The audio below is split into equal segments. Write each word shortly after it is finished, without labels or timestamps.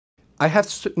I have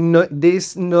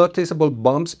these noticeable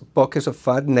bumps, pockets of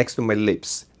fat next to my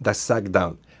lips that sag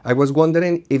down. I was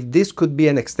wondering if this could be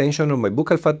an extension of my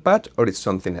buccal fat patch or it's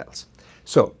something else.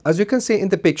 So, as you can see in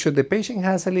the picture, the patient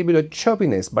has a little bit of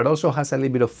chubbiness, but also has a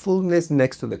little bit of fullness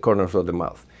next to the corners of the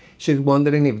mouth. She's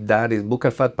wondering if that is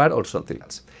buccal fat pad or something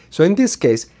else. So in this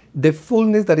case, the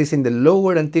fullness that is in the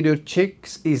lower anterior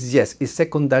cheeks is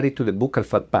secondary to the buccal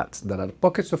fat pads. There are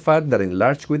pockets of fat that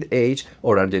enlarge with age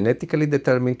or are genetically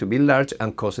determined to be large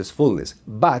and causes fullness.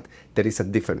 But there is a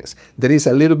difference. There is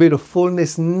a little bit of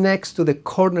fullness next to the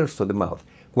corners of the mouth.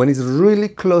 When it's really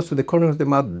close to the corner of the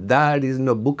mouth, that is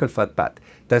no buccal fat pad.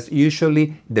 That's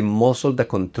usually the muscle that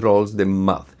controls the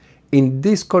mouth. In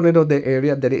this corner of the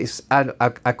area, there is an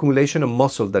accumulation of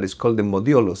muscle that is called the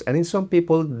modiolus. And in some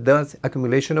people, that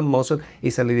accumulation of muscle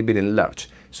is a little bit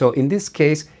enlarged. So in this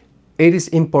case, it is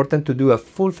important to do a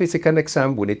full physical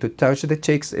exam. We need to touch the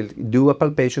cheeks, do a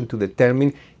palpation to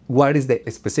determine what is the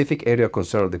specific area of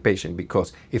concern of the patient.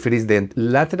 Because if it is the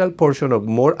lateral portion or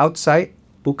more outside,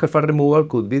 buccal fat removal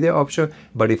could be the option,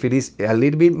 but if it is a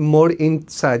little bit more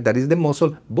inside, that is the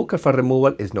muscle, buccal fat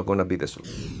removal is not going to be the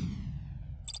solution.